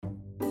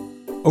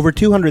Over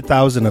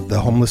 200,000 of the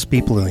homeless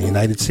people in the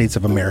United States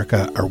of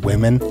America are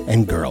women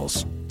and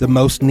girls. The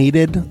most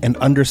needed and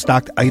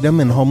understocked item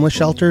in homeless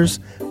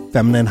shelters,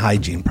 feminine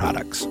hygiene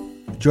products.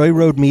 Joy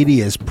Road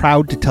Media is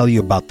proud to tell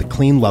you about the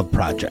Clean Love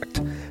Project.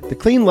 The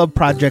Clean Love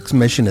Project's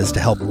mission is to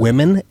help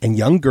women and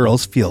young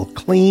girls feel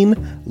clean,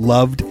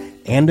 loved,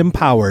 and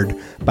empowered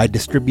by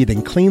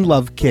distributing Clean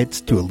Love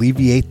kits to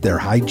alleviate their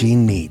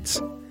hygiene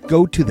needs.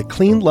 Go to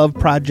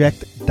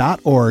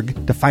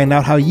thecleanloveproject.org to find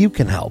out how you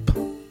can help.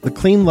 The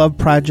Clean Love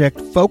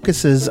Project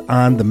focuses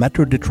on the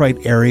Metro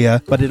Detroit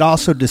area, but it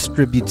also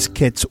distributes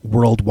kits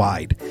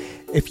worldwide.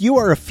 If you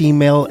are a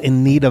female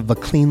in need of a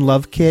Clean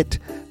Love kit,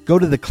 go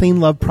to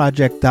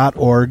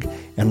thecleanloveproject.org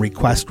and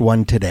request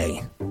one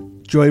today.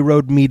 Joy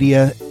Road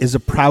Media is a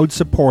proud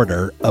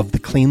supporter of the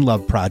Clean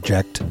Love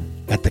Project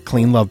at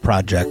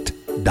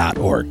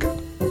thecleanloveproject.org.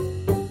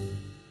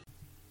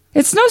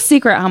 It's no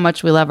secret how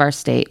much we love our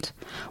state.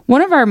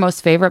 One of our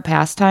most favorite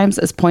pastimes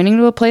is pointing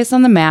to a place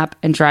on the map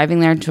and driving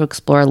there to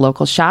explore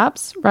local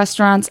shops,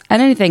 restaurants,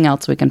 and anything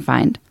else we can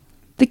find.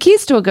 The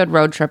keys to a good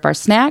road trip are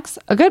snacks,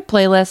 a good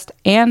playlist,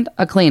 and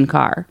a clean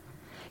car.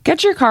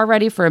 Get your car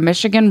ready for a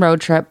Michigan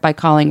road trip by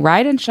calling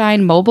Ride and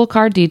Shine Mobile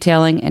Car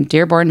Detailing in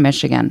Dearborn,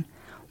 Michigan.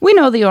 We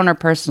know the owner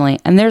personally,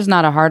 and there's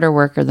not a harder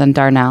worker than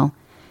Darnell.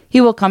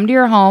 He will come to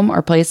your home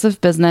or place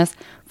of business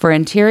for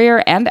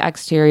interior and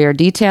exterior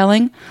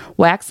detailing,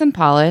 wax and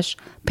polish,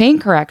 paint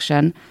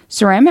correction,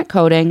 ceramic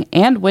coating,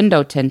 and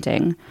window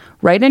tinting,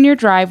 right in your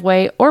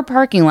driveway or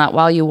parking lot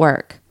while you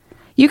work.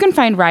 You can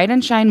find Ride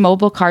and Shine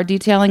Mobile Car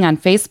Detailing on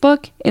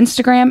Facebook,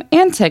 Instagram,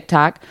 and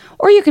TikTok,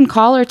 or you can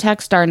call or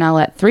text Darnell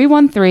at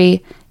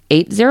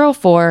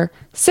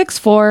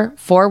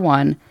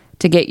 313-804-6441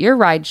 to get your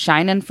ride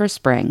shining for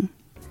spring.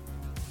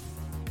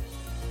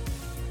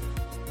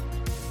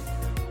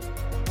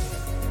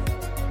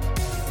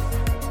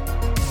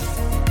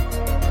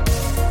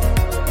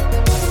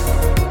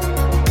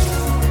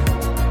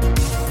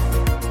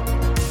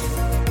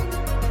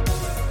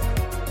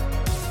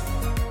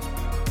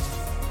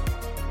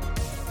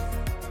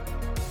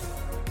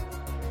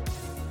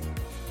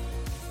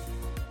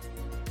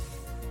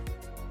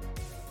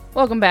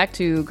 Welcome back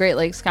to Great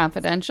Lakes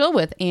Confidential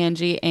with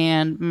Angie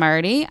and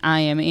Marty. I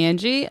am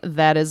Angie.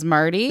 That is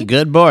Marty.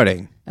 Good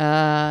morning.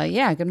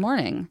 Good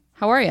morning.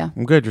 How are you?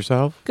 I'm good.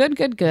 Yourself? Good.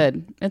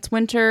 It's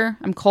winter.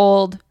 I'm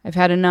cold. I've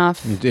had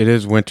enough. It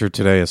is winter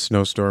today. A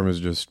snowstorm has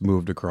just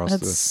moved across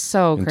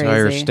the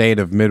entire state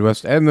of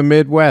Midwest and the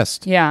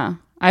Midwest. Yeah.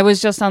 I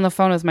was just on the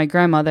phone with my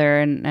grandmother,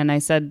 and I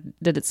said,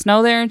 did it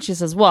snow there? And she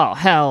says, well,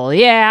 hell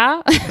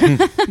yeah.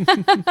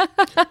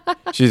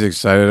 She's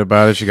excited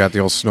about it. She got the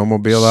old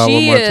snowmobile out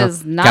one more time. She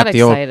is not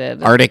excited.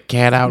 The old Arctic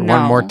Cat out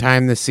one more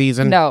time this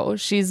season. No,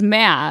 she's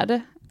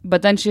mad.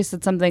 But then she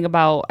said something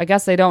about, I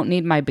guess I don't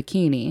need my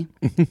bikini.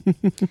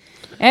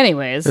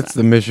 Anyways. It's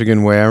the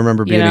Michigan way. I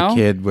remember being a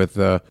kid with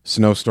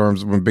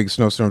snowstorms. When big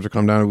snowstorms would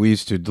come down, we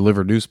used to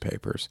deliver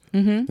newspapers.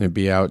 Mm-hmm. They'd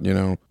be out,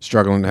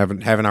 struggling,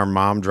 having our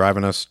mom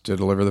driving us to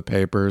deliver the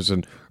papers.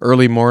 And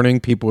early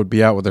morning, people would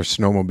be out with their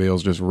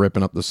snowmobiles just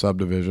ripping up the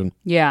subdivision.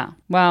 Yeah,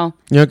 well.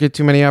 You don't get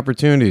too many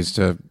opportunities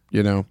to,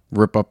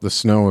 rip up the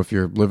snow if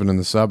you're living in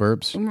the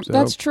suburbs. So.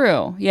 That's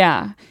true,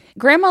 yeah.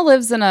 Grandma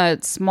lives in a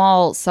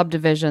small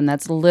subdivision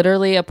that's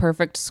literally a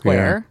perfect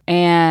square. Yeah.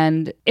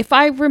 And if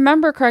I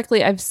remember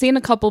correctly, I've seen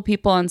a couple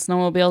people on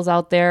snowmobiles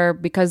out there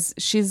because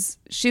she's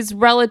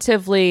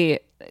relatively...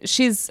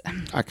 She's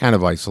kind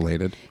of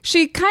isolated.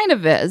 She kind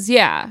of is,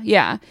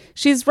 yeah.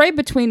 She's right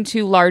between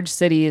two large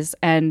cities,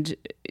 and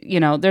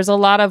there's a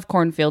lot of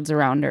cornfields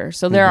around her.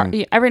 So there are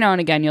every now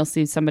and again you'll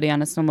see somebody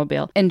on a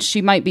snowmobile, and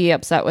she might be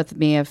upset with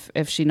me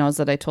if she knows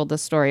that I told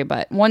this story.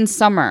 But one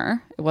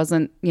summer, it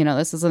wasn't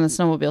this isn't a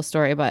snowmobile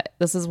story, but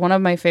this is one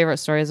of my favorite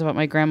stories about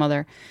my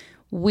grandmother.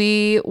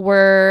 We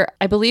were,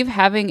 I believe,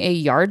 having a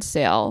yard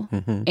sale,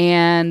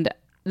 and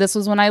this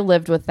was when I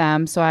lived with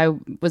them. So I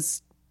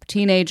was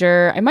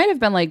teenager. I might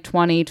have been like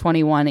 20,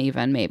 21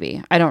 even,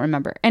 maybe. I don't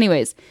remember.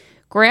 Anyways,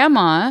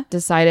 Grandma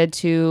decided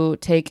to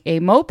take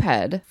a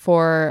moped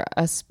for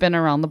a spin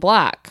around the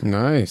block.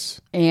 Nice.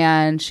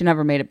 And she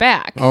never made it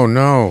back. Oh,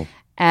 no.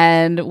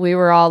 And we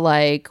were all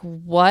like,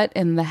 what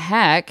in the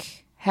heck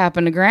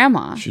happened to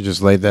Grandma? She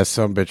just laid that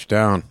sumbitch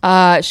down.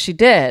 She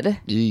did.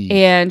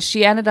 And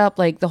she ended up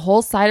like the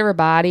whole side of her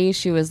body,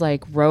 she was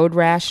like road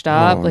rashed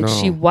up.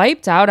 She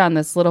wiped out on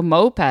this little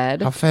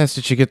moped. How fast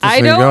did she get this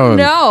thing going? I don't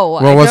know.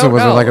 What was it?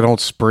 Was it like an old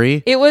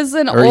Spree? It was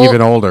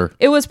even older?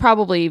 It was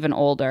probably even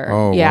older.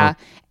 Oh, yeah. Wow.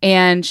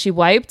 And she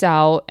wiped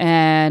out,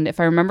 and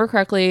if I remember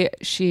correctly,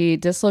 she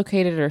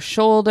dislocated her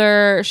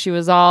shoulder. She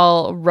was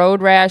all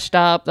road rashed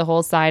up, the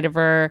whole side of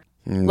her.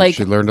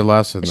 She learned a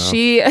lesson, though.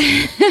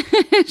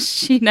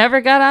 She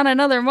never got on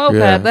another moped.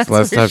 Yeah, that's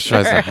last time sure. she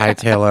tries to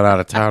hightail it out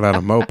of town on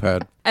a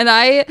moped. And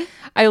I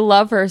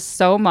love her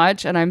so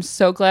much, and I'm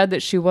so glad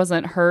that she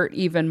wasn't hurt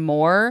even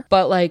more.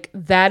 But like,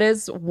 that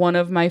is one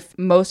of my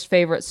most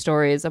favorite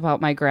stories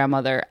about my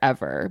grandmother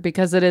ever,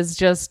 because it is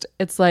just,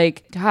 it's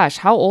like, gosh,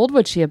 how old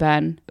would she have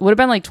been? It would have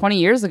been like 20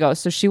 years ago.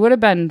 So she would have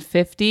been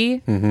 50,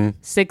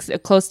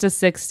 close to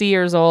 60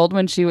 years old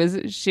when she was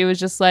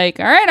just like,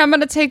 all right, I'm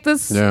going to take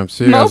this see you guys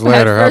moped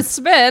later, for a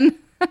spin.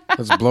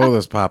 Let's blow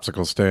this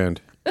popsicle stand.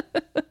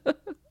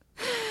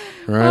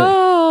 Right.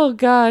 Oh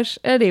gosh.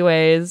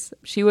 Anyways,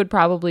 she would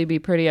probably be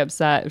pretty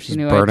upset if she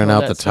knew burning I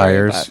told out that the story,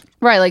 tires. but-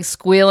 right, like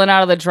squealing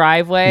out of the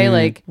driveway,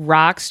 like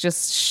rocks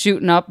just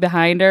shooting up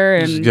behind her,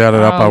 and Just got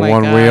it up oh on my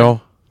one God.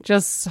 wheel.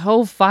 Just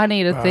so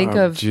funny to think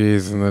of.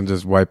 Jeez, and then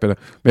just wipe it up.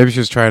 Maybe she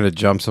was trying to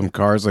jump some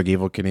cars like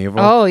Evel Knievel.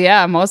 Oh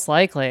yeah, most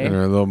likely. In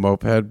her little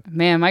moped.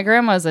 Man, my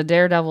grandma's a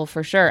daredevil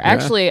for sure.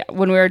 Actually,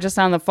 when we were just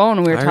on the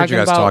phone, we were I heard you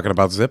guys talking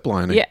about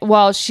ziplining. Yeah,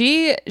 well,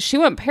 she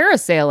went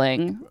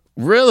parasailing.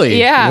 Really?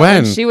 Yeah,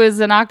 When? she was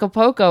in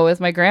Acapulco with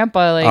my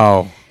grandpa.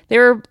 Like, they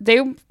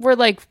were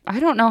like, I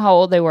don't know how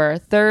old they were.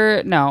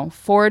 40,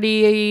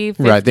 50s.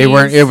 Right. They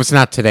weren't. It was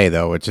not today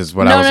though, which is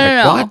what I was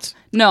like. What?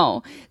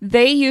 No,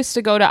 they used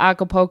to go to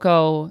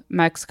Acapulco,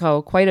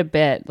 Mexico quite a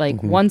bit,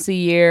 like once a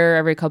year,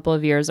 every couple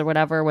of years or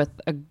whatever, with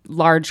a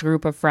large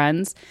group of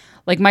friends.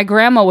 Like, my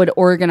grandma would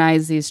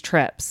organize these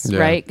trips,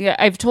 right?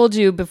 I've told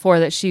you before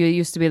that she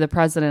used to be the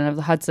president of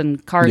the Hudson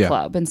Car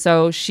Club. And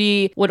so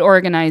she would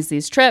organize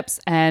these trips,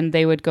 and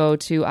they would go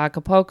to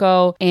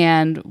Acapulco.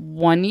 And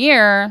one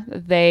year,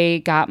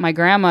 they got my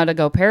grandma to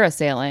go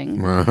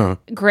parasailing. Uh-huh.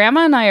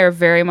 Grandma and I are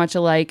very much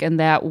alike in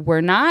that we're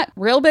not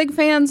real big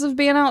fans of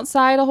being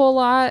outside a whole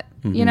lot.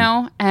 You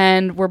know,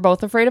 and we're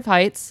both afraid of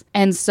heights.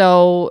 And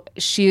so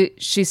she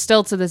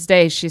still to this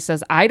day, she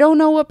says, I don't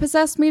know what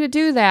possessed me to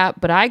do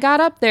that, but I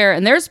got up there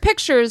and there's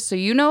pictures, so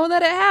you know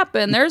that it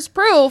happened. There's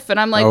proof.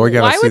 And I'm like,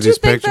 why would you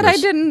think that I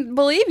didn't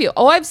believe you?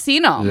 Oh, I've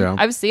seen them. Yeah.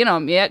 I've seen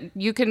them. Yeah,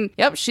 you can.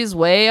 Yep, she's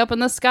way up in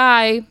the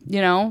sky, you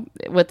know,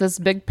 with this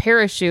big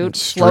parachute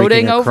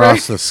floating over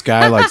across the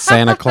sky like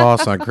Santa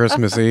Claus on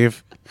Christmas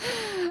Eve.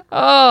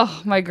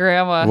 Oh, my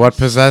grandma. What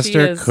possessed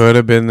her could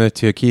have been the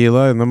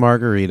tequila and the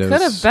margaritas.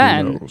 Could have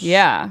been.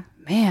 Yeah.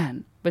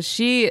 Man. But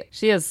she's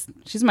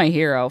my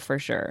hero for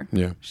sure.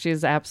 Yeah.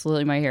 She's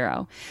absolutely my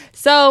hero.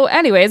 So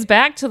anyways,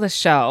 back to the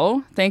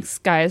show. Thanks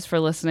guys for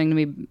listening to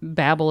me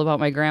babble about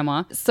my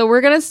grandma. So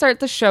we're going to start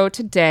the show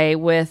today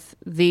with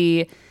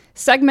the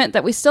segment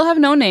that we still have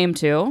no name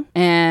to.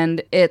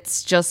 And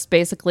it's just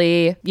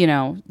basically, you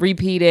know,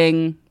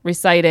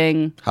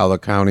 reciting how the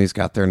counties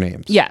got their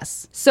names.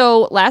 Yes.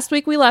 So last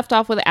week we left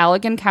off with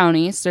Allegan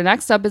County. So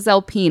next up is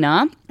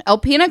Alpena.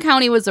 Alpena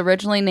County was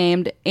originally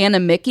named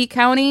Anamiki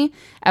County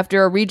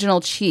after a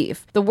regional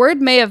chief. The word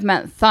may have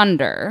meant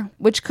thunder,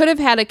 which could have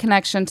had a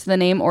connection to the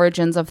name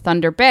origins of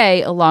Thunder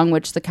Bay, along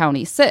which the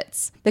county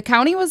sits. The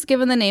county was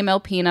given the name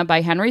Alpena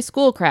by Henry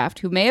Schoolcraft,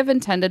 who may have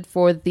intended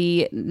for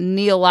the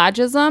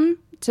neologism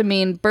to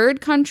mean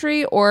bird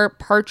country or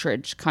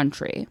partridge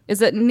country.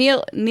 Is it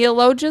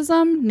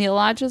neologism?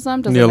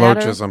 Neologism? Does it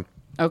matter?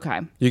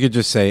 Okay. You could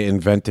just say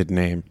invented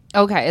name.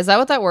 Okay. Is that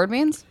what that word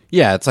means?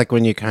 Yeah, it's like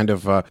when you kind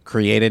of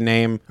create a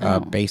name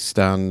based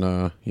on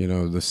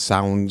the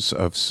sounds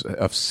of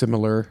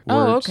similar words.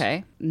 Oh,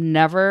 okay.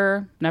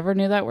 Never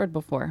knew that word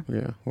before.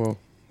 Yeah. Well,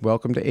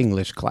 welcome to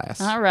English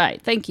class. All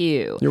right. Thank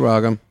you. You're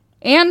welcome.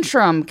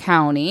 Antrim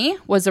County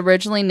was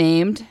originally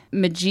named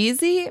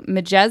Magezi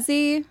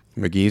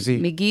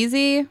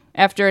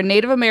after a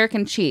Native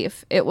American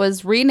chief. It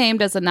was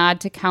renamed as a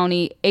nod to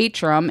County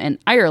Antrim in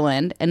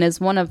Ireland and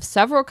is one of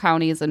several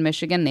counties in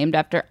Michigan named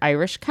after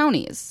Irish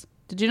counties.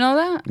 Did you know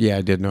that? Yeah,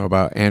 I did know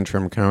about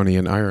Antrim County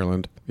in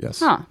Ireland. Yes.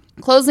 Huh.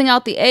 Closing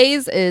out the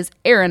A's is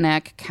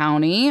Aranac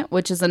County,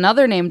 which is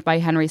another named by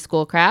Henry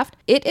Schoolcraft.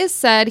 It is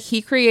said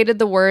he created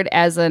the word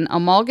as an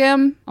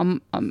amalgam.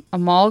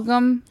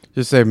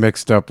 Just say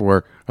mixed up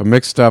word. A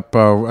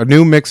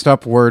new mixed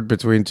up word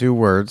between two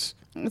words.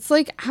 It's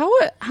like, how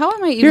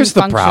am I even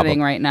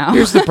functioning right now?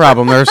 Here's the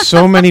problem. There are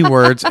so many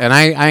words, and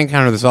I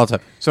encounter this all the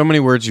time. So many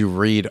words you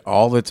read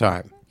all the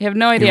time. You have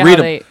no idea how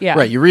they... Yeah.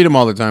 Right, you read them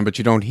all the time, but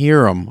you don't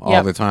hear them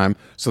all the time.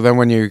 So then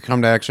when you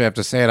come to actually have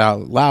to say it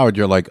out loud,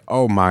 you're like,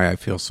 oh my, I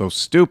feel so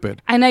stupid.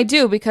 And I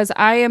do, because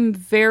I'm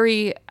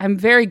very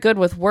good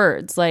with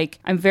words. Like,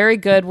 I'm very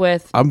good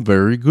with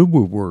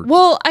words.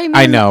 Well, I mean...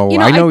 I know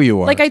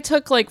you are. Like, I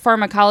took, like,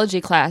 pharmacology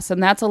class,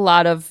 and that's a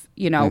lot of,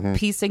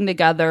 piecing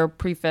together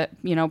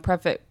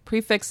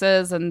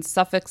prefixes and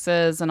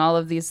suffixes and all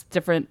of these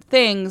different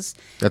things.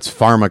 That's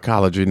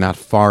pharmacology, not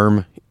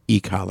farm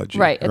ecology.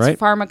 Right. It's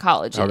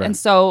pharmacology. Okay. And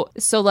so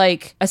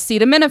like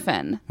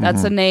acetaminophen,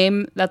 that's a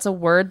name, that's a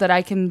word that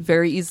I can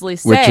very easily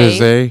say. Which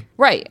is a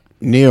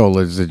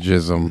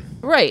neologism.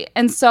 Right.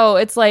 And so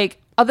it's like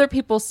other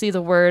people see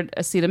the word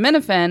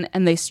acetaminophen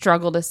and they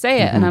struggle to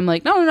say it. And I'm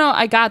like, no,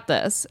 I got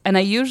this. And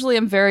I usually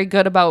am very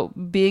good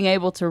about being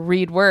able to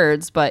read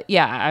words, but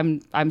yeah,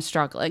 I'm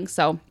struggling.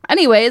 So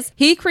anyways,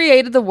 he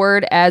created the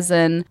word as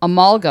an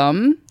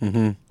amalgam,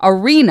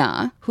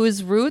 arena,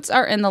 whose roots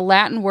are in the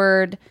Latin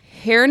word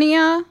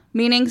hernia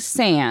meaning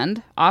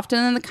sand,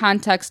 often in the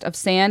context of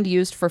sand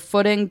used for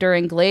footing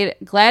during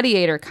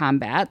gladiator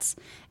combats,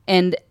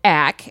 and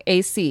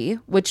AC,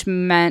 which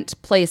meant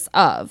place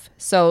of.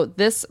 So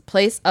this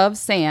place of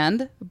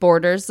sand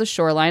borders the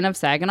shoreline of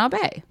Saginaw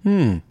Bay.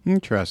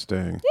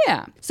 Interesting.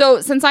 Yeah. So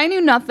since I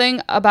knew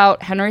nothing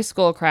about Henry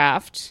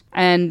Schoolcraft,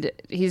 and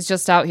he's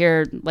just out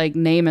here like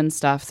naming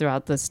stuff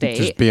throughout the state.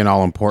 Just being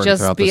all important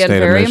just throughout being the state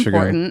very of Michigan.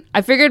 Important.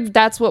 I figured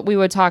that's what we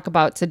would talk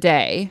about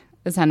today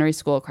is Henry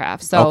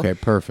Schoolcraft. So okay,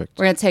 perfect.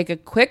 We're going to take a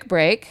quick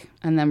break,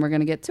 and then we're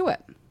going to get to it.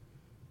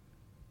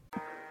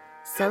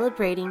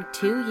 Celebrating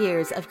 2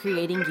 years of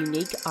creating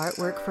unique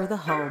artwork for the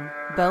home,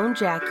 Bone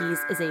Jackies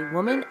is a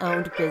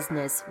woman-owned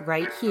business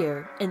right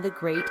here in the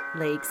Great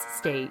Lakes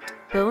State.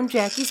 Bone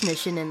Jackies'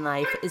 mission in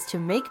life is to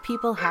make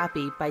people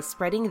happy by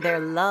spreading their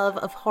love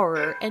of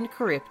horror and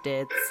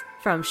cryptids.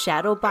 From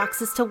shadow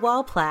boxes to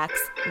wall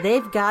plaques,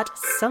 they've got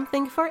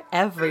something for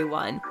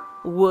everyone.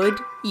 Would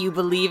you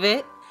believe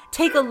it?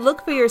 Take a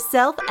look for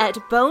yourself at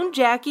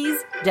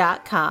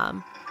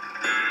bonejackies.com.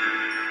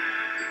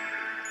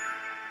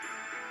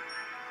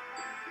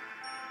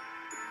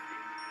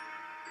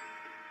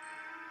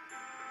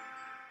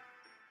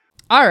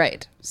 All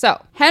right.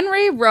 So,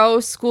 Henry Rowe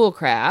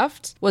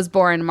Schoolcraft was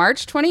born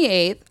March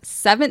 28th,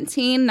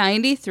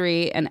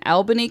 1793 in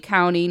Albany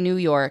County, New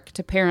York,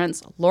 to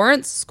parents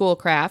Lawrence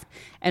Schoolcraft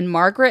and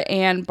Margaret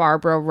Ann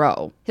Barbara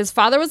Rowe. His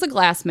father was a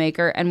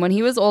glassmaker, and when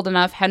he was old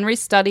enough, Henry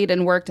studied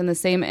and worked in the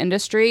same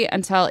industry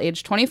until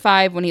age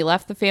 25 when he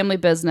left the family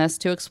business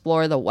to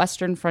explore the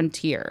western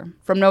frontier.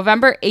 From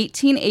November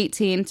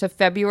 1818 to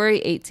February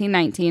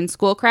 1819,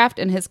 Schoolcraft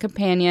and his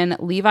companion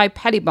Levi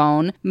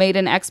Pettibone made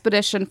an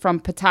expedition from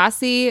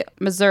Petoskey,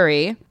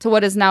 Missouri, to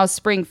what is now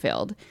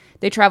Springfield.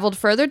 They traveled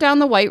further down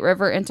the White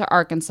River into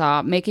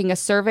Arkansas, making a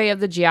survey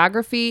of the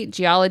geography,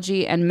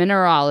 geology, and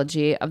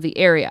mineralogy of the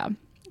area.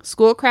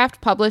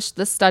 Schoolcraft published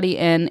this study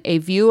in A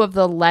View of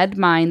the Lead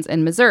Mines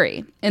in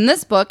Missouri. In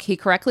this book, he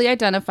correctly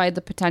identified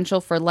the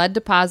potential for lead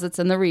deposits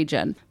in the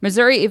region.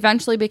 Missouri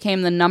eventually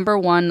became the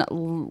 #1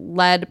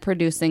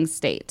 lead-producing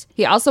state.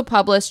 He also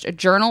published a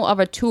Journal of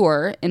a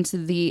Tour into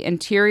the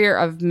interior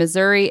of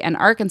Missouri and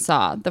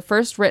Arkansas, the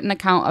first written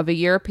account of a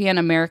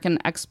European-American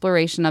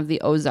exploration of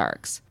the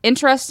Ozarks.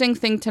 Interesting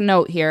thing to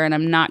note here, and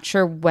I'm not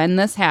sure when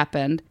this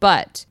happened,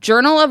 but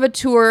Journal of a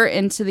Tour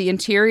into the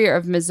interior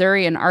of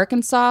Missouri and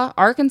Arkansas.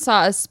 Arkansas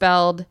is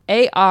spelled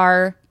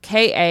ARKANSAW.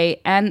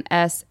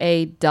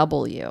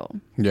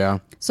 Yeah.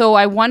 So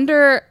I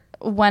wonder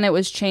when it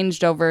was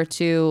changed over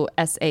to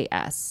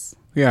SAS.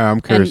 Yeah,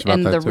 I'm curious about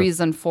that too. And the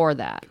reason for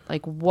that.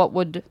 Like, what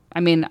would... I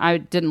mean, I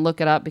didn't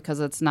look it up because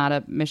it's not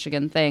a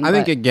Michigan thing. I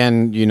think,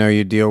 again,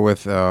 you deal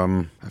with...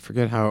 I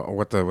forget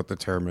what the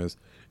term is.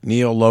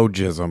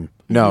 Neologism.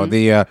 No,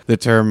 the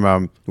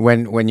term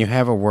when you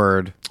have a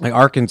word like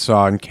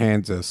Arkansas and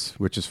Kansas,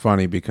 which is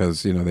funny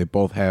because they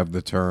both have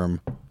the term.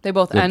 They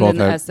both end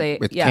in SA.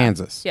 With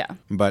Kansas. Yeah.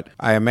 But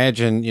I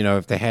imagine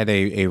if they had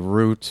a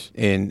root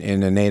in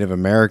a Native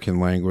American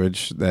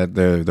language, that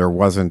there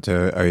wasn't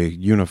a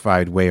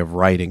unified way of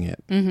writing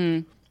it.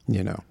 Mm-hmm.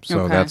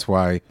 So that's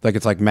why,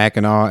 it's like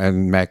Mackinac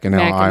and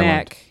Mackinac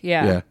Island.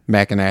 Yeah,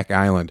 Mackinac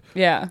Island.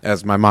 Yeah,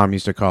 as my mom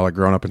used to call it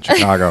growing up in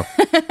Chicago.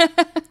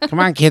 Come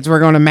on, kids, we're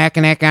going to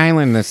Mackinac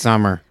Island this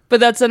summer. But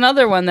that's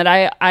another one that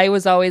I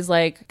was always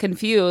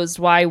confused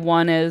why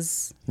one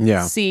is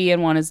C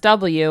and one is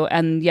W,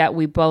 and yet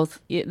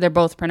they're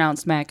both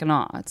pronounced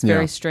Mackinac. It's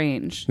very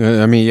strange.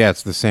 I mean,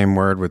 it's the same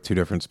word with two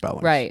different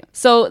spellings. Right.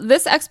 So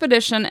this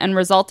expedition and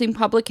resulting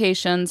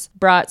publications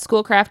brought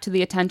Schoolcraft to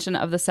the attention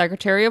of the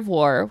Secretary of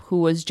War,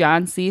 who was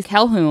John C.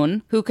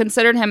 Calhoun, who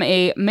considered him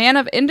a man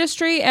of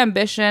industry,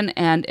 ambition,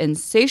 and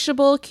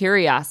insatiable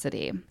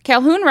curiosity.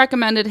 Calhoun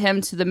recommended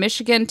him to the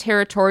Michigan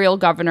Territorial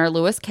Governor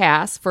Lewis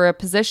Cass for a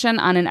position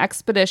on an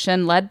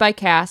expedition led by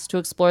Cass to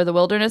explore the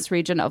wilderness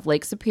region of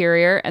Lake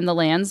Superior and the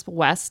lands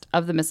west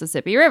of the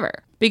Mississippi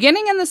River.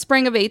 Beginning in the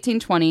spring of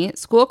 1820,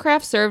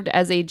 Schoolcraft served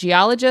as a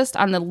geologist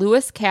on the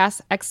Lewis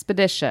Cass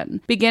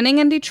expedition. Beginning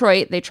in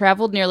Detroit, they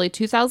traveled nearly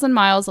 2,000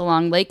 miles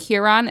along Lake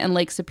Huron and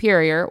Lake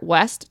Superior,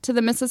 west to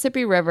the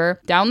Mississippi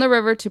River, down the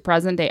river to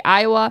present-day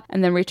Iowa,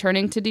 and then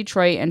returning to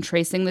Detroit and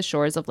tracing the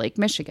shores of Lake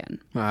Michigan.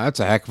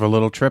 That's a heck of a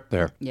little trip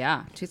there.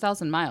 Yeah,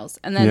 2,000 miles.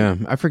 And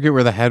then I forget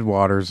where the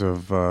headwaters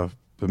of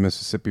the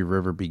Mississippi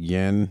River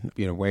begin,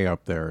 way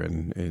up there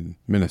in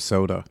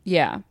Minnesota.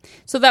 Yeah.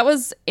 So that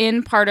was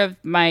in part of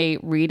my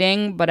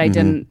reading, but I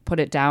didn't put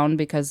it down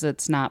because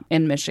it's not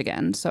in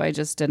Michigan. So I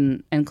just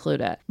didn't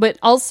include it. But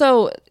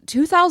also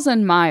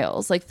 2,000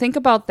 miles. Think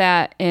about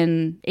that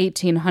in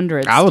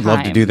 1800s. I would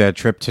love to do that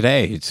trip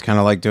today. It's kind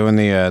of like doing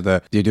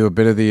you do a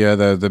bit of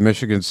the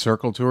Michigan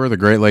Circle Tour, the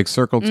Great Lakes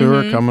Circle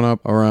Tour, coming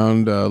up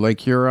around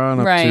Lake Huron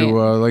up to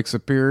Lake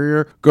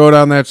Superior. Go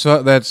down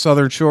that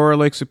southern shore of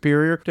Lake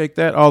Superior, take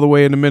that all the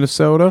way into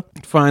Minnesota,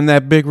 find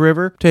that big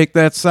river, take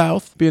that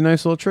south. Be a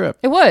nice little trip.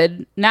 It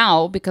would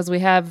now because we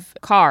have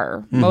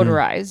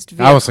motorized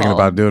vehicle. I was thinking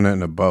about doing it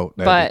in a boat.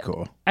 That'd be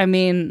cool. I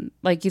mean,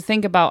 you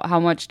think about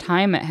how much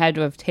time it had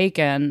to have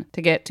taken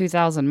to get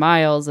 2,000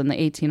 miles in the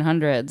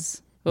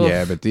 1800s. Oof.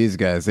 Yeah, but these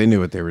guys, they knew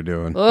what they were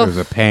doing. Oof. It was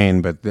a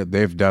pain, but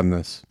they've done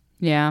this.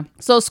 Yeah.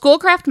 So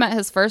Schoolcraft met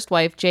his first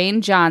wife,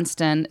 Jane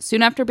Johnston,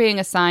 soon after being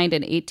assigned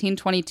in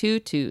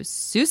 1822 to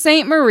Sault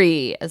Ste.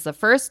 Marie as the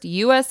first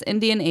U.S.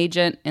 Indian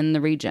agent in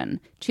the region.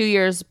 2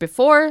 years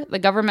before, the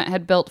government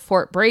had built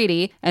Fort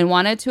Brady and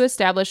wanted to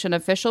establish an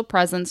official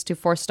presence to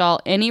forestall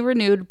any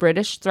renewed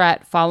British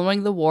threat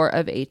following the War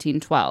of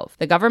 1812.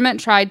 The government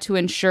tried to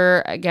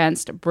ensure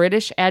against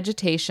British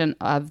agitation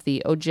of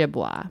the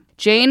Ojibwa.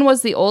 Jane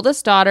was the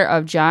oldest daughter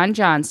of John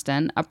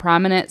Johnston, a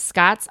prominent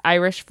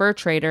Scots-Irish fur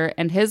trader,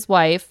 and his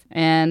wife,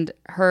 and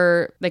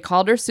they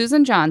called her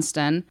Susan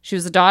Johnston. She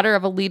was the daughter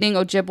of a leading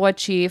Ojibwa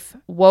chief,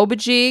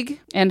 Wobajig,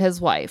 and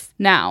his wife.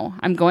 Now,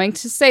 I'm going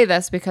to say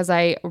this because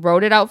I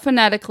wrote it out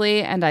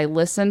phonetically and I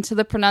listened to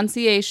the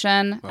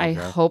pronunciation. Okay. I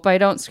hope I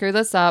don't screw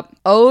this up.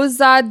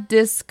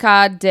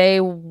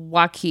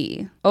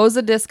 Ozadiskadewaki.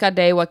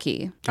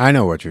 Ozadiskadewaki. I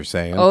know what you're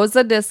saying.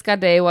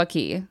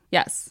 Ozadiskadewaki.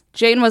 Yes.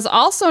 Jane was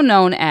also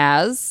known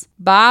as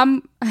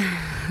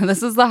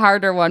This is the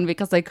harder one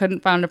because I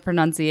couldn't find a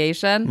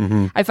pronunciation.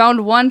 Mm-hmm. I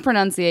found one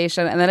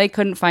pronunciation and then I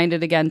couldn't find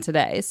it again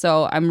today.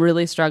 So I'm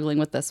really struggling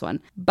with this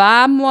one.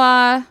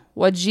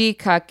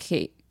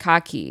 Bamwajikaki.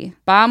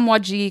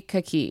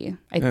 Bamwajikaki,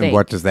 I think. And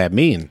what does that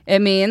mean? It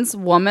means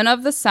woman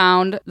of the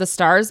sound the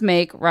stars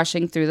make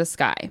rushing through the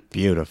sky.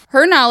 Beautiful.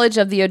 Her knowledge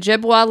of the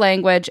Ojibwa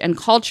language and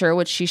culture,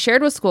 which she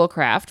shared with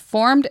Schoolcraft,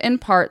 formed in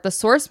part the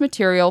source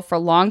material for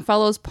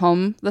Longfellow's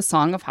poem, The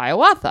Song of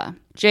Hiawatha.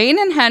 Jane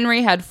and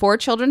Henry had 4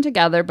 children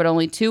together, but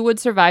only 2 would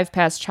survive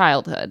past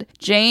childhood.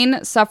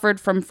 Jane suffered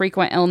from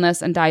frequent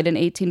illness and died in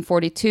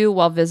 1842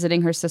 while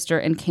visiting her sister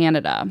in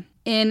Canada.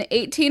 In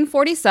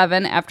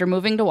 1847, after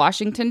moving to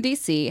Washington,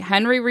 D.C.,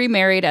 Henry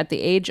remarried at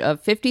the age of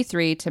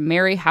 53 to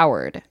Mary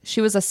Howard.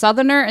 She was a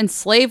Southerner and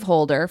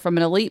slaveholder from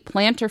an elite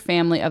planter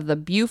family of the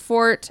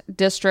Beaufort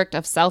District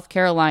of South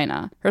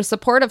Carolina. Her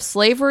support of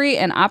slavery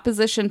and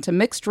opposition to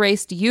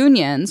mixed-race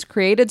unions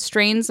created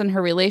strains in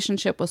her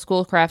relationship with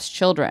Schoolcraft's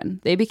children.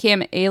 They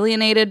became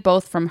alienated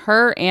both from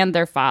her and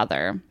their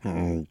father.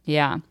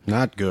 Yeah.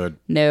 Not good.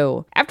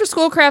 No. After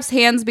Schoolcraft's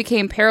hands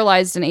became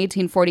paralyzed in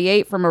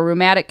 1848 from a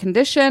rheumatic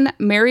condition,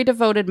 Mary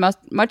devoted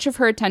much of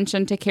her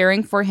attention to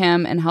caring for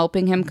him and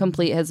helping him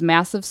complete his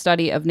massive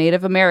study of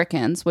Native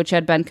Americans, which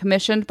had been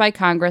commissioned by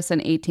Congress in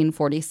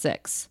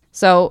 1846.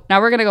 So now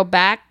we're going to go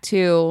back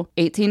to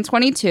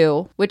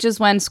 1822, which is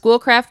when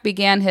Schoolcraft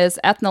began his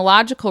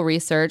ethnological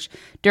research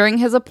during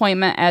his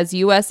appointment as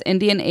U.S.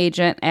 Indian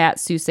agent at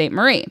Sault Ste.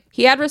 Marie.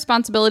 He had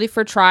responsibility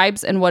for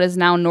tribes in what is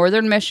now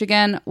northern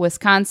Michigan,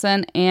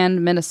 Wisconsin,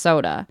 and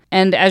Minnesota.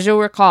 And as you'll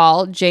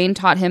recall, Jane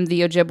taught him the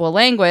Ojibwa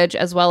language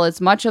as well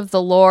as much of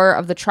the lore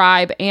of the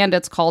tribe and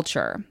its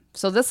culture.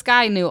 So this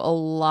guy knew a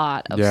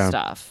lot of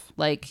stuff.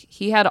 Like,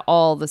 he had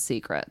all the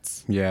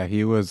secrets. Yeah,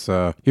 he was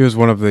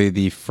one of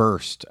the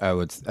first,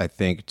 I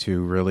think,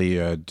 to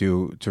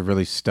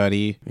really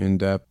study in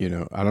depth. You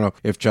know, I don't know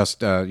if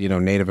just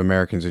Native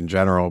Americans in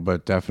general,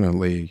 but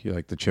definitely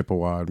like the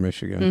Chippewa in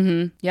Michigan.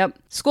 Mm-hmm. Yep.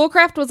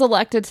 Schoolcraft was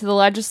elected to the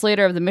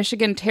legislature of the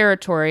Michigan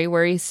Territory,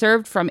 where he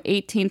served from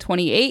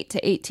 1828 to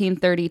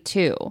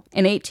 1832.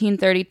 In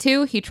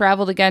 1832, he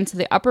traveled again to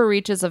the upper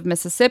reaches of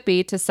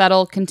Mississippi to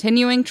settle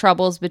continuing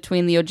troubles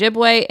between the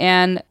Ojibwe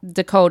and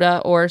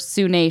Dakota or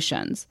Sioux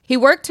nations. He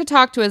worked to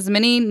talk to as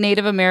many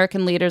Native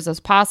American leaders as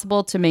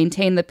possible to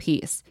maintain the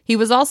peace. He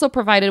was also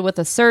provided with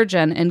a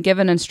surgeon and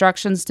given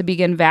instructions to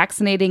begin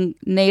vaccinating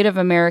Native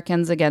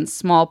Americans against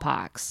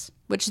smallpox.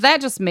 Which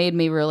that just made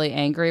me really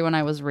angry when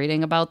I was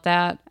reading about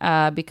that,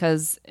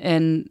 because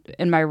in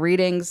my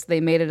readings, they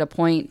made it a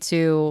point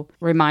to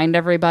remind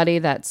everybody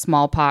that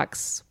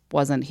smallpox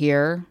wasn't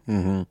here,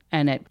 mm-hmm.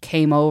 and it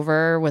came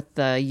over with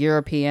the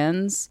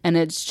Europeans, and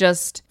it's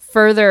just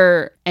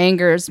further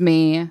angers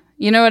me.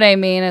 You know what I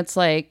mean? It's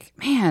like,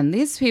 man,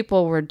 these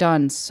people were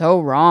done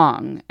so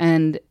wrong.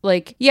 And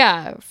like,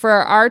 yeah, for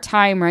our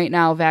time right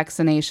now,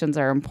 vaccinations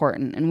are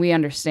important. And we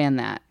understand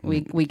that.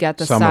 We get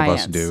the science. Some of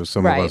us do.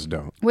 Some of us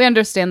don't. We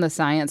understand the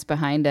science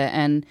behind it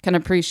and can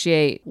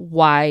appreciate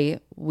why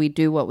we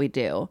do what we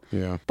do.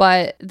 Yeah.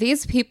 But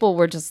these people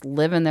were just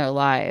living their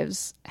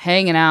lives,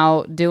 hanging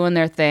out, doing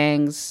their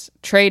things,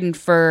 trading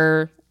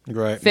fur,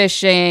 right.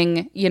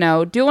 fishing,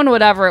 doing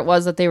whatever it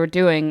was that they were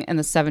doing in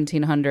the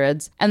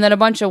 1700s. And then a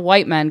bunch of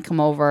white men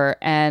come over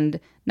and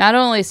not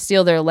only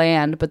steal their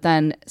land, but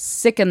then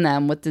sicken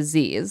them with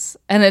disease.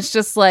 And it's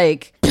just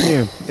like,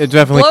 yeah, it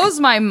definitely blows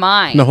my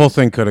mind. The whole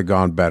thing could have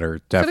gone better,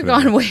 definitely. Could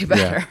have gone way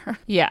better.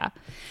 Yeah.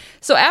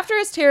 So after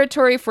his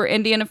territory for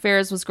Indian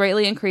affairs was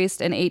greatly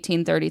increased in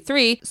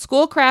 1833,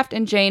 Schoolcraft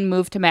and Jane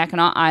moved to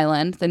Mackinac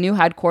Island, the new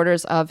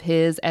headquarters of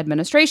his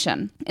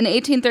administration. In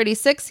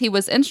 1836, he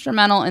was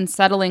instrumental in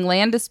settling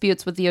land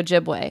disputes with the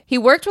Ojibwe. He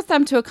worked with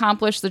them to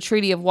accomplish the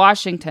Treaty of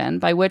Washington,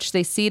 by which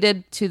they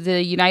ceded to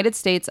the United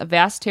States a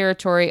vast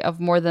territory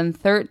of more than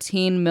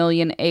 13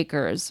 million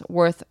acres,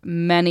 worth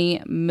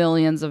many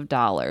millions of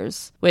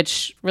dollars,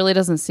 which really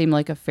doesn't seem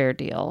like a fair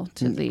deal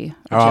to the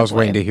Ojibwe. I was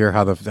waiting to hear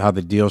how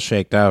the deal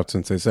shaked out.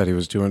 since they said he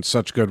was doing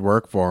such good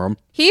work for them.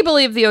 He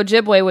believed the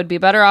Ojibwe would be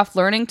better off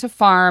learning to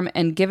farm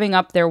and giving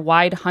up their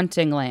wide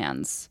hunting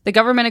lands. The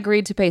government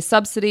agreed to pay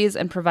subsidies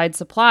and provide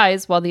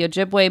supplies while the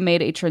Ojibwe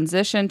made a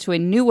transition to a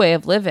new way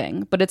of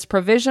living, but its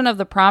provision of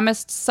the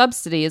promised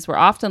subsidies were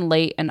often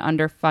late and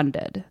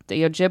underfunded.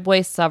 The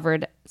Ojibwe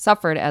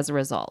suffered as a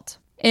result.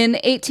 In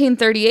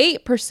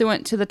 1838,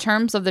 pursuant to the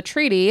terms of the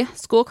treaty,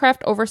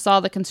 Schoolcraft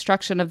oversaw the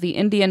construction of the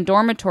Indian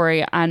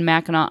Dormitory on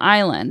Mackinac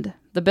Island.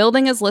 The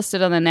building is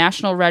listed on the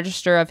National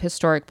Register of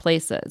Historic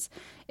Places.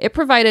 It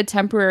provided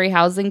temporary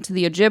housing to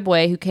the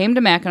Ojibwe who came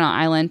to Mackinac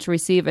Island to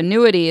receive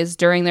annuities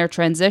during their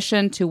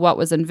transition to what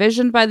was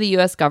envisioned by the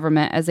U.S.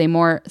 government as a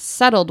more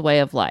settled way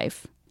of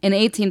life. In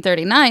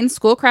 1839,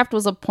 Schoolcraft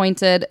was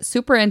appointed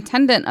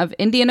Superintendent of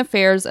Indian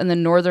Affairs in the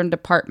Northern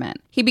Department.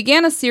 He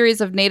began a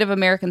series of Native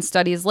American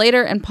studies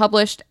later and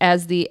published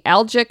as the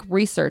Algic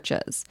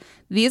Researches.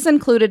 These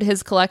included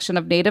his collection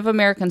of Native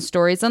American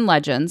stories and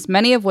legends,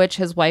 many of which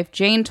his wife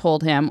Jane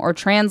told him or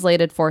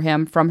translated for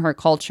him from her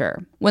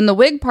culture. When the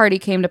Whig Party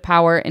came to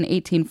power in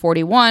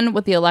 1841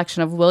 with the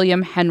election of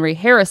William Henry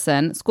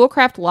Harrison,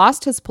 Schoolcraft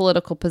lost his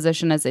political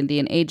position as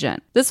Indian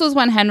agent. This was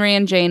when Henry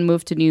and Jane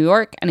moved to New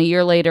York, and a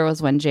year later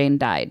was when Jane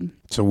died.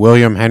 So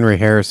William Henry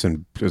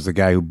Harrison was the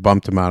guy who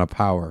bumped him out of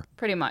power.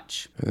 Pretty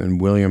much. And then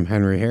William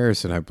Henry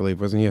Harrison, I believe,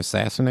 wasn't he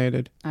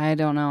assassinated? I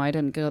don't know. I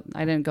didn't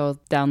go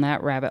down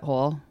that rabbit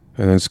hole.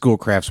 And then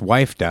Schoolcraft's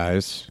wife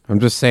dies. I'm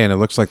just saying, it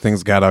looks like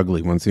things got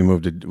ugly once they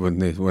moved to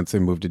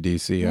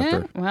DC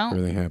after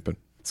everything happened.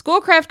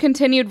 Schoolcraft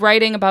continued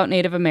writing about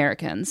Native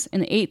Americans. In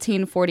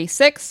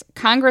 1846,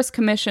 Congress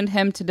commissioned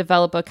him to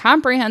develop a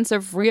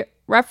comprehensive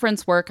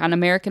reference work on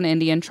American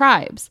Indian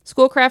tribes.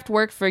 Schoolcraft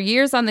worked for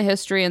years on the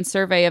history and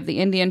survey of the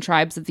Indian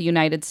tribes of the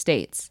United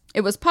States.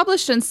 It was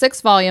published in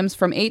 6 volumes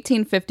from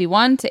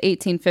 1851 to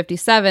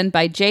 1857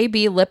 by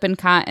J.B.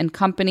 Lippincott and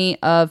Company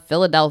of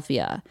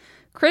Philadelphia.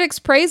 Critics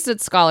praised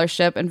its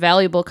scholarship and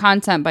valuable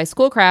content by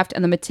Schoolcraft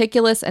and the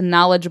meticulous and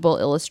knowledgeable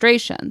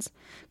illustrations.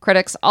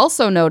 Critics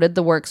also noted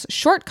the work's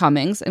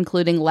shortcomings,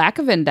 including lack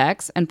of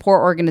index and poor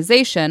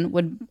organization,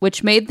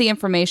 which made the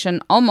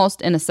information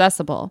almost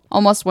inaccessible.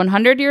 Almost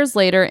 100 years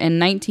later, in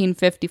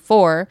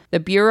 1954, the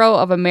Bureau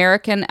of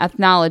American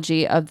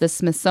Ethnology of the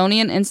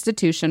Smithsonian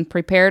Institution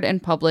prepared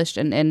and published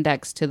an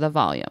index to the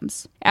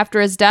volumes.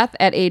 After his death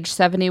at age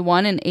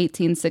 71 in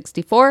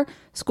 1864,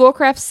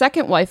 Schoolcraft's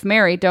second wife,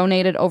 Mary,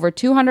 donated over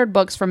 200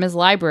 books from his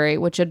library,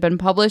 which had been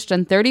published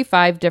in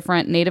 35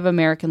 different Native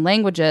American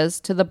languages,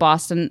 to the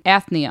Boston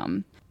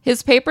Athenaeum.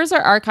 His papers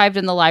are archived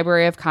in the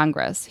Library of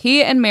Congress.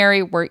 He and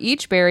Mary were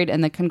each buried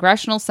in the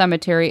Congressional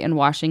Cemetery in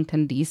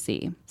Washington,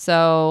 D.C.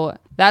 So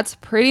that's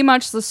pretty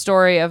much the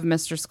story of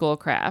Mr.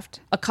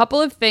 Schoolcraft. A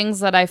couple of things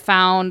that I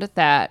found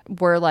that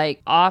were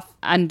like off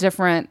on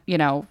different,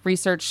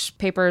 research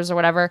papers or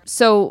whatever.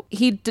 So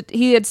he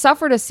had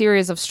suffered a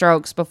series of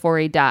strokes before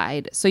he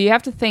died. So you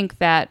have to think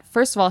that,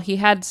 first of all, he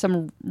had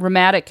some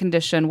rheumatic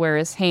condition where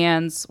his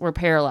hands were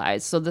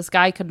paralyzed. So this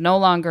guy could no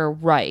longer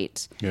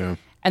write. Yeah.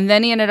 And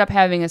then he ended up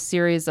having a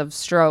series of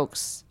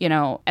strokes,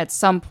 at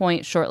some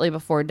point shortly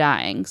before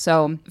dying.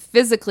 So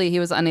physically, he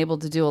was unable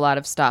to do a lot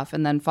of stuff.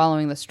 And then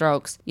following the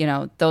strokes,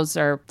 those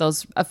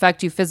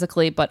affect you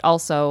physically, but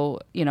also,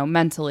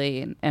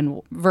 mentally and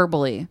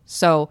verbally.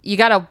 So you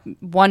got to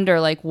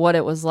wonder, what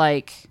it was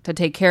like to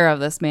take care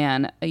of this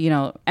man,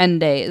 end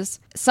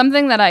days.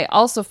 Something that I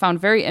also found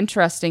very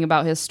interesting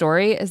about his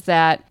story is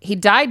that he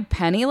died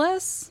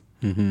penniless.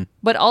 Mm-hmm.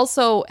 But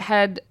also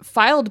had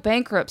filed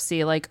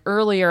bankruptcy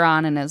earlier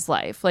on in his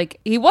life.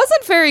 He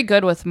wasn't very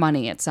good with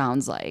money, it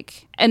sounds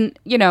like. And,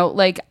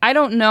 I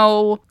don't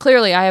know.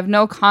 Clearly, I have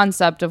no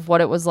concept of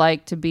what it was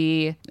like to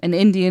be an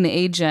Indian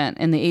agent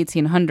in the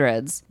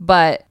 1800s.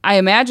 But I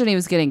imagine he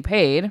was getting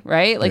paid,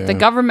 right? The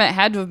government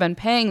had to have been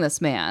paying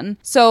this man.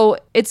 So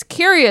it's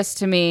curious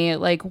to me,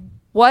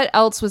 what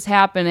else was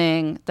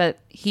happening that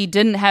he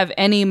didn't have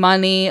any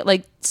money?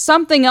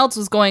 Something else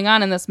was going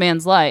on in this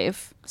man's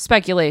life.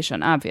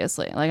 Speculation,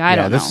 obviously. I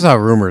don't know. This is how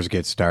rumors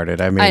get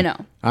started. I mean, I know.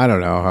 I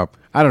don't know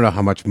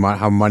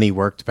how money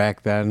worked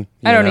back then.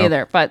 I don't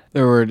either, but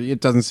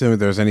it doesn't seem like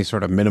there was any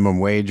sort of minimum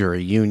wage or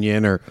a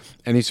union or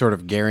any sort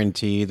of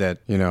guarantee that,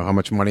 how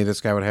much money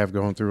this guy would have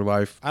going through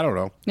life. I don't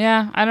know.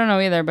 Yeah, I don't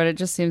know either, but it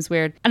just seems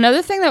weird.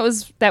 Another thing that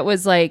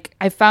was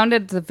I found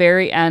at the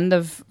very end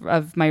of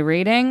my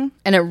reading,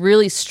 and it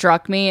really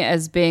struck me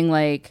as being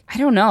I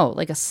don't know,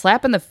 a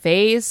slap in the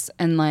face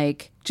and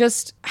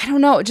just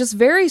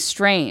very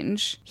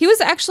strange. He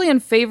was actually in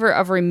favor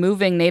of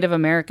removing Native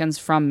Americans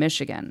from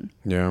Michigan.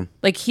 Yeah.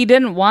 He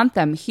didn't want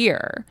them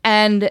here.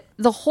 And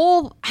the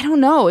whole, I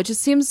don't know, it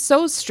just seems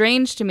so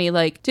strange to me.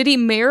 Did he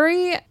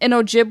marry an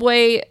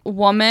Ojibwe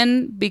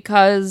woman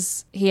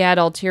because he had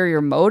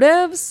ulterior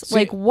motives?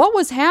 What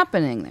was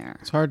happening there?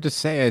 It's hard to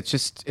say.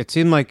 It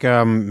seemed like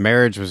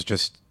marriage was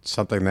just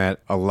something that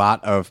a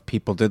lot of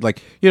people did.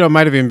 Like, it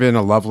might have even been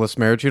a loveless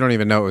marriage. You don't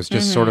even know. It was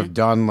just sort of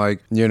done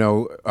like,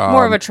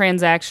 more of a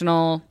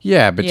transactional.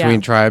 Yeah,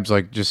 between tribes,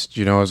 like just,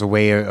 as a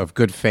way of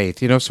good faith.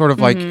 Sort of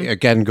like,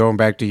 again, going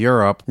back to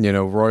Europe,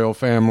 royal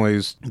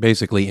families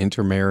basically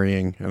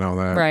intermarrying and all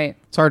that. Right.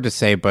 It's hard to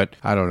say, but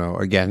I don't know.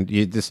 Again,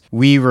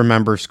 we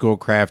remember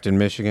Schoolcraft in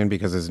Michigan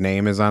because his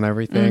name is on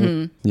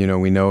everything.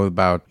 We know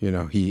about,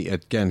 he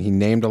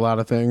named a lot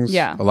of things.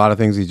 Yeah. A lot of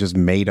things he just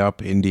made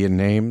up Indian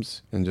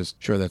names and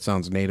just, sure, that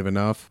sounds native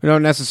enough. We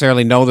don't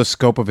necessarily know the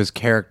scope of his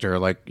character.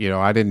 Like,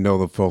 I didn't know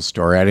the full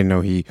story. I didn't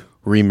know he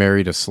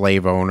remarried a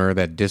slave owner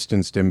that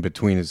distanced him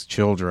between his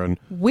children.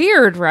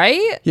 Weird,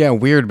 right? Yeah,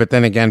 weird. But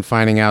then again,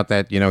 finding out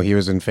that, he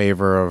was in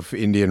favor of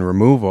Indian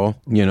removal,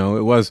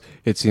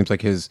 it seems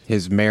like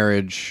his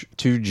marriage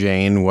to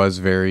Jane was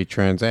very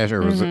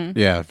transactional.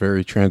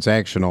 Very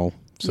transactional.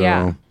 So.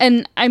 Yeah.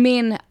 And I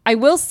mean, I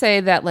will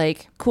say that,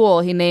 like, cool,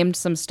 he named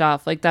some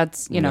stuff. Like,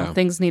 that's,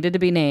 things needed to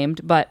be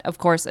named. But of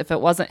course, if it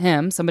wasn't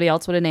him, somebody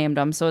else would have named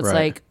them. So it's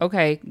like,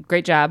 okay,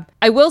 great job.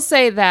 I will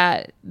say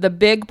that the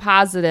big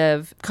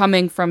positive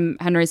coming from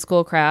Henry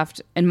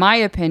Schoolcraft, in my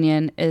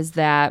opinion, is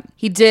that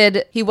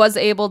he was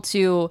able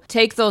to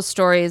take those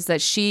stories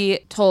that she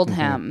told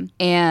him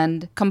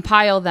and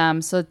compile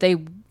them so that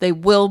they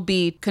will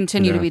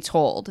continue to be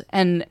told.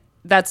 And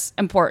that's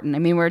important. I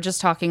mean, we were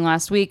just talking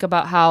last week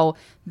about how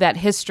that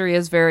history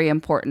is very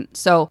important.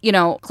 So,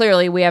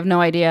 clearly we have no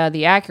idea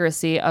the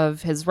accuracy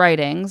of his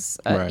writings,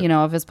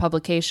 of his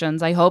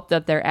publications. I hope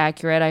that they're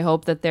accurate. I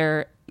hope that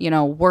they're,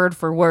 word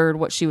for word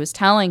what she was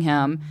telling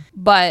him.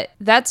 But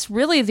that's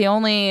really the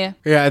only...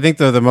 Yeah, I think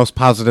the most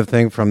positive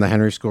thing from the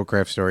Henry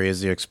Schoolcraft story is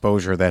the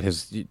exposure that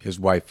his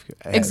wife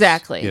has.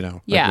 Exactly. We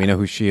know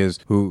who she is,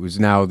 who is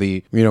now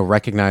the,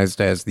 recognized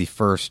as the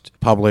first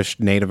published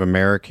Native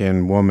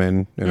American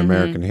woman in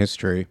American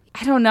history.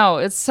 I don't know.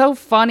 It's so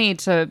funny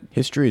to...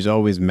 History is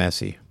always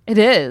messy. It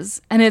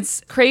is. And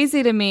it's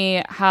crazy to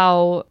me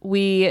how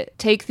we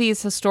take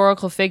these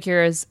historical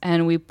figures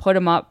and we put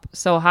them up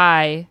so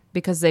high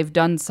because they've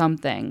done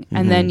something.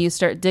 And then you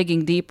start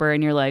digging deeper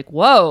and you're like,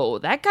 whoa,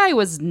 that guy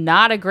was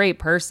not a great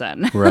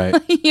person. Right.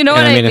 You know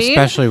what I mean?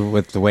 Especially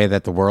with the way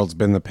that the world's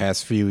been the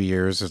past few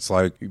years, it's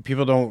like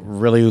people don't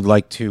really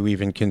like to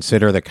even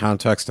consider the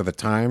context of the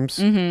times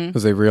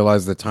because they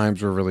realize the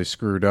times were really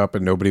screwed up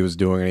and nobody was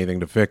doing anything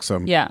to fix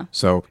them. Yeah.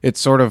 So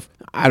it's sort of,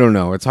 I don't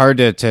know, it's hard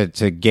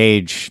to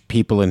gauge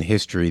people in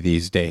history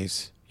these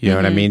days. You know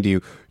what I mean?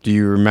 Do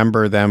you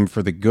remember them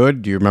for the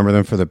good? Do you remember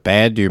them for the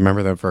bad? Do you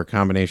remember them for a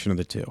combination of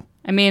the two?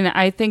 I mean,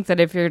 I think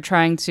that if you're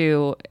trying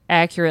to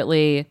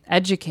accurately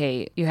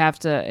educate, you have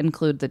to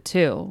include the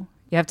two.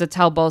 You have to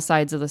tell both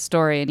sides of the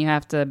story and you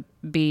have to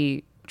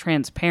be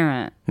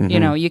transparent.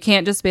 You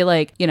can't just be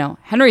like,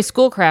 Henry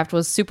Schoolcraft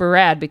was super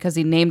rad because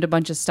he named a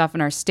bunch of stuff in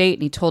our state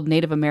and he told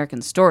Native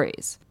American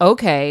stories.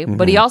 Okay,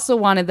 but he also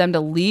wanted them to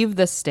leave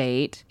the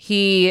state.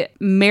 He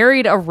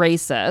married a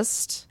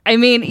racist. I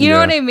mean, you know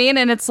what I mean?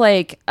 And it's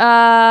like,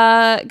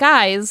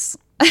 guys...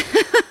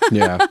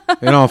 Yeah.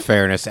 In all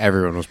fairness,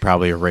 everyone was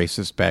probably a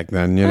racist back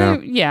then,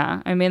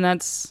 yeah. I mean,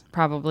 that's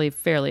probably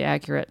fairly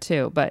accurate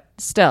too. But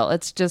still,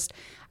 it's just...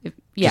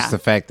 Yeah. Just the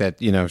fact that,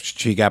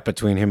 she got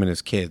between him and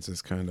his kids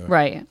is kind of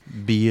right.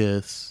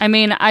 BS. I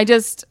mean,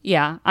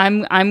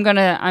 I'm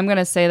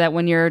gonna say that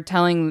when you're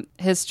telling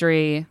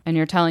history and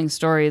you're telling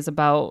stories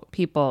about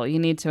people, you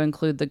need to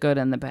include the good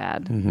and the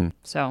bad.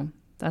 So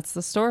that's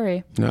the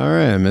story. All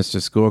right,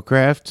 Mr.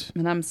 Schoolcraft.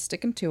 And I'm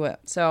sticking to it.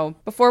 So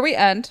before we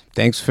end...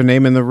 Thanks for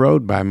naming the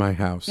road by my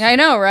house. Yeah, I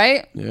know,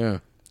 right? Yeah.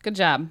 Good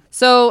job.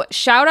 So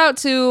shout out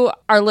to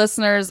our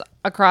listeners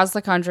across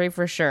the country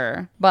for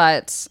sure.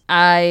 But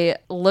I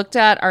looked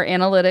at our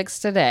analytics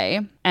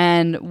today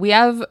and we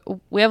have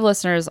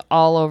listeners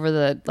all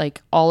over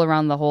all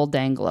around the whole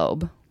dang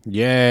globe.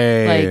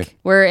 Yay. Like,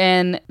 we're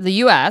in the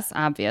U.S.,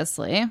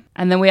 obviously.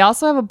 And then we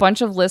also have a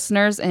bunch of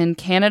listeners in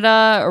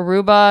Canada,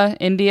 Aruba,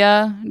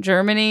 India,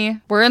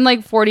 Germany. We're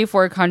in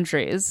 44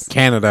 countries.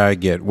 Canada, I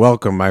get.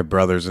 Welcome, my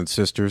brothers and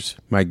sisters.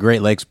 My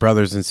Great Lakes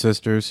brothers and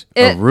sisters.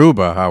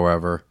 Aruba,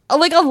 however. A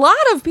lot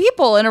of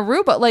people in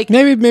Aruba.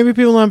 Maybe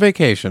people on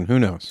vacation. Who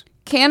knows?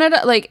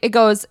 Canada, it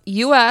goes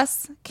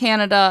U.S.,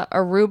 Canada,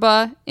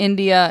 Aruba,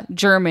 India,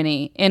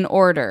 Germany in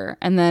order.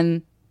 And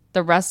then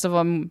the rest of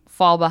them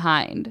fall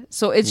behind.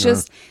 So it's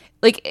just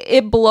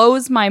it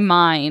blows my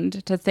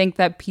mind to think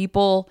that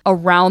people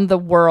around the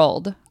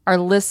world are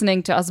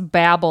listening to us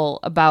babble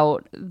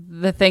about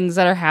the things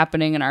that are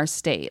happening in our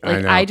state.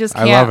 I just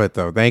can't. I love it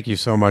though. Thank you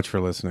so much for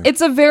listening.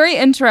 It's a very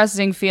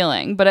interesting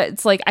feeling, but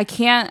it's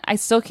I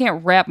still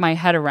can't wrap my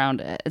head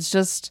around it.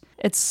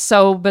 It's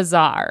so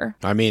bizarre.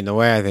 I mean, the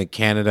way I think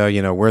Canada,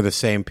 we're the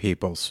same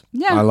peoples.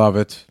 Yeah. I love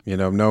it.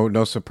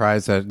 No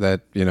surprise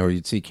that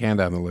you'd see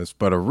Canada on the list.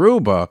 But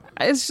Aruba.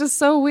 It's just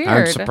so weird.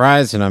 I'm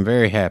surprised and I'm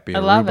very happy. I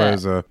love it. Aruba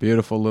is a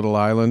beautiful little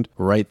island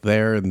right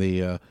there in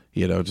the,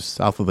 just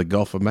south of the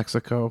Gulf of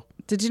Mexico.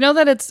 Did you know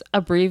that it's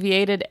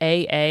abbreviated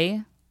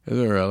AA? Is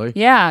it really?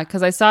 Yeah,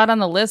 because I saw it on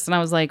the list and I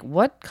was like,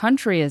 what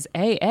country is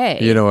AA?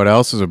 You know what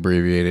else is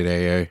abbreviated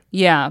AA?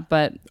 Yeah,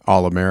 but...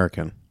 All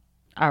American.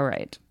 All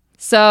right.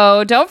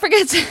 So don't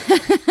forget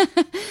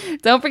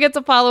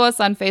to follow us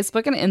on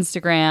Facebook and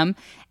Instagram.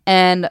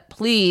 And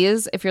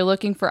please, if you're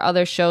looking for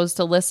other shows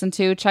to listen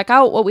to, check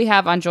out what we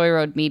have on Joy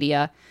Road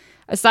Media.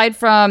 Aside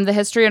from the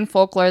history and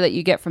folklore that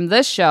you get from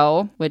this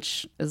show,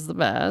 which is the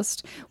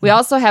best, we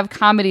also have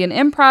comedy and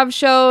improv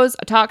shows,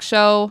 a talk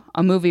show,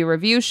 a movie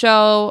review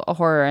show, a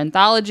horror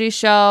anthology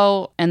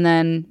show, and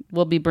then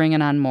we'll be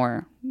bringing on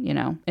more,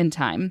 in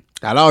time.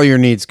 Got all your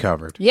needs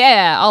covered.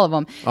 Yeah, all of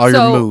them. Your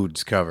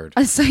moods covered.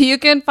 So you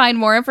can find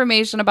more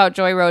information about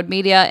Joy Road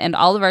Media and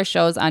all of our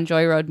shows on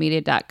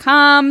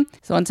joyroadmedia.com.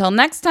 So until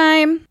next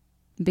time,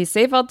 be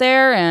safe out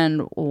there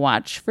and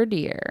watch for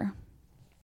deer.